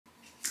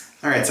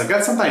Alright, so I've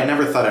got something I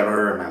never thought I'd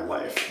order in my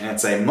life, and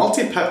it's a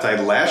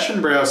Multi-Peptide Lash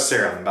and Brow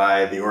Serum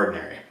by The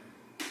Ordinary.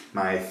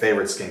 My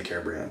favorite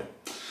skincare brand.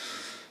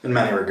 In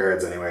many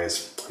regards,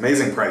 anyways.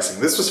 Amazing pricing.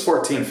 This was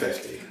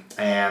 $14.50,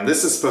 and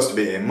this is supposed to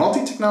be a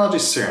multi-technology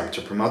serum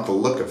to promote the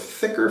look of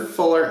thicker,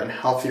 fuller, and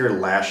healthier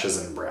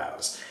lashes and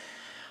brows.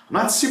 I'm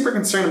not super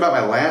concerned about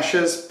my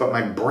lashes, but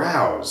my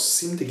brows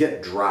seem to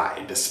get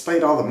dry.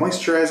 Despite all the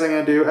moisturizing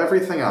I do,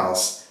 everything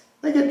else,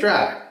 they get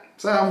dry.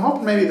 So I'm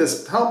hoping maybe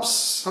this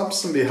helps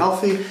them be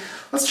healthy.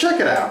 Let's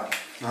check it out.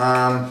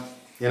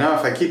 You know,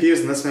 if I keep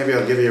using this, maybe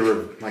I'll give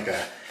you like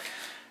a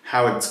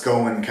how it's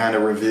going kind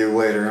of review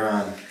later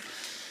on.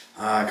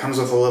 It comes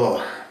with a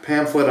little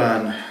pamphlet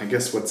on, I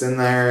guess, what's in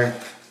there.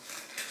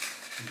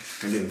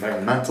 Maybe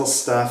environmental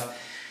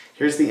stuff.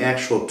 Here's the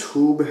actual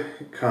tube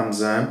it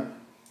comes in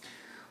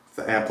with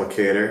the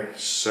applicator.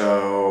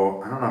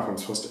 So I don't know if I'm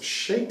supposed to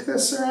shake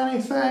this or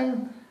anything.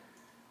 A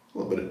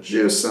little bit of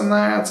juice in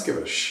there. Let's give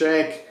it a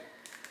shake.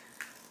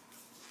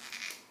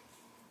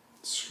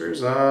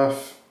 Screws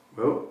off.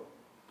 Oh.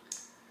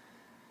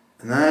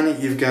 And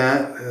then you've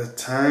got a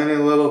tiny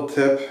little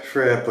tip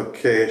for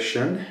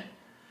application.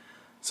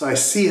 So I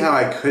see how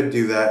I could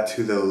do that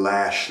to the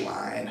lash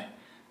line.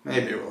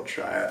 Maybe we'll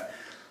try it.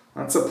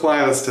 Let's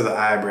apply this to the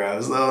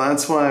eyebrows though.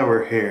 That's why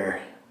we're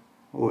here.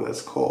 Oh,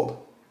 that's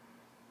cold.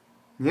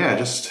 Yeah,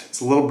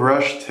 it's a little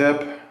brush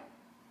tip.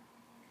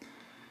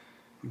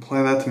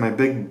 Apply that to my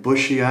big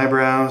bushy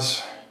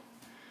eyebrows.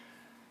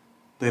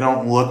 They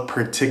don't look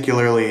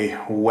particularly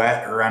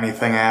wet or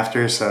anything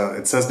after, so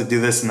it says to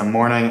do this in the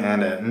morning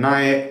and at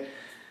night.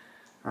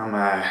 I'm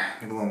gonna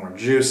get a little more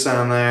juice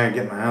on there,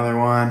 get my other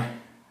one.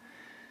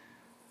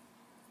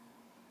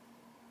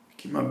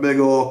 Keep my big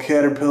old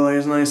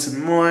caterpillars nice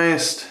and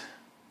moist.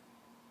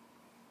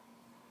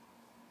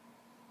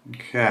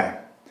 Okay.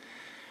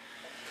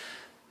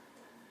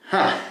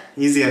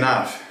 Easy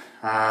enough.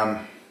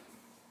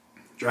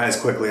 Dries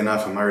quickly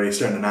enough, I'm already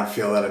starting to not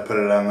feel that I put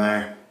it on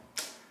there.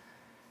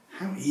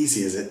 How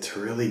easy is it to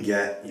really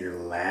get your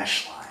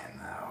lash line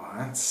though?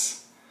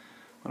 That's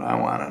what I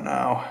want to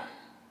know.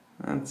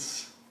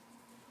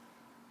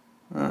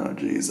 Oh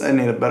geez, I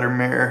need a better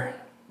mirror.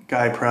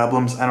 Guy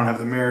problems, I don't have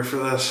the mirror for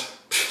this.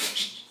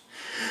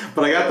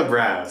 But I got the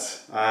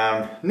brows.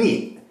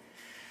 Neat.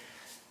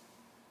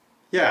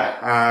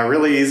 Yeah,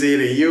 really easy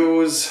to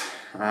use.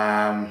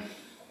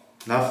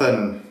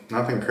 Nothing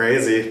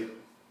crazy.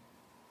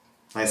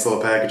 Nice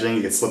little packaging.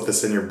 You can slip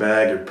this in your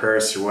bag, your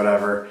purse, or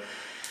whatever.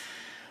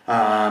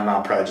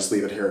 I'll probably just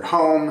leave it here at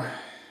home.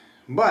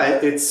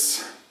 But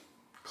it's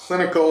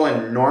clinical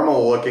and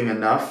normal looking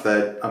enough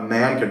that a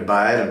man could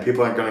buy it and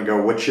people aren't going to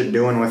go, what you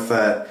doing with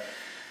that,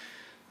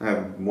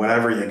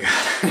 whatever you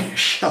got on your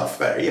shelf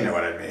there. You know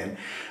what I mean.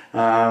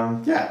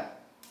 Yeah,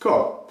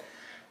 cool.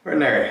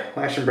 Ordinary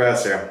Lash and Brow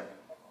Serum.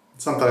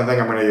 It's something I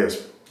think I'm going to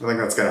use. I think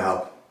that's going to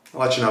help. I'll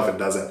let you know if it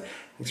doesn't.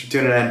 Thanks for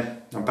tuning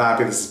in. I'm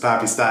Poppy. This is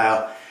Poppy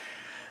Style.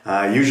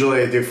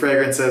 Usually I do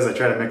fragrances. I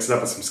try to mix it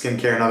up with some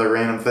skincare and other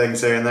random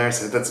things here and there.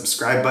 So hit that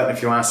subscribe button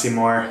if you want to see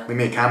more. Leave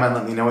me a comment.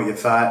 Let me know what you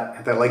thought.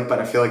 Hit that like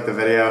button if you liked the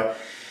video.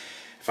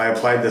 If I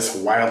applied this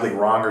wildly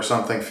wrong or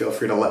something, feel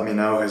free to let me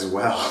know as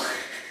well.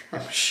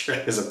 I'm sure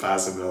there's a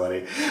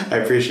possibility. I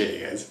appreciate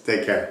you guys.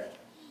 Take care.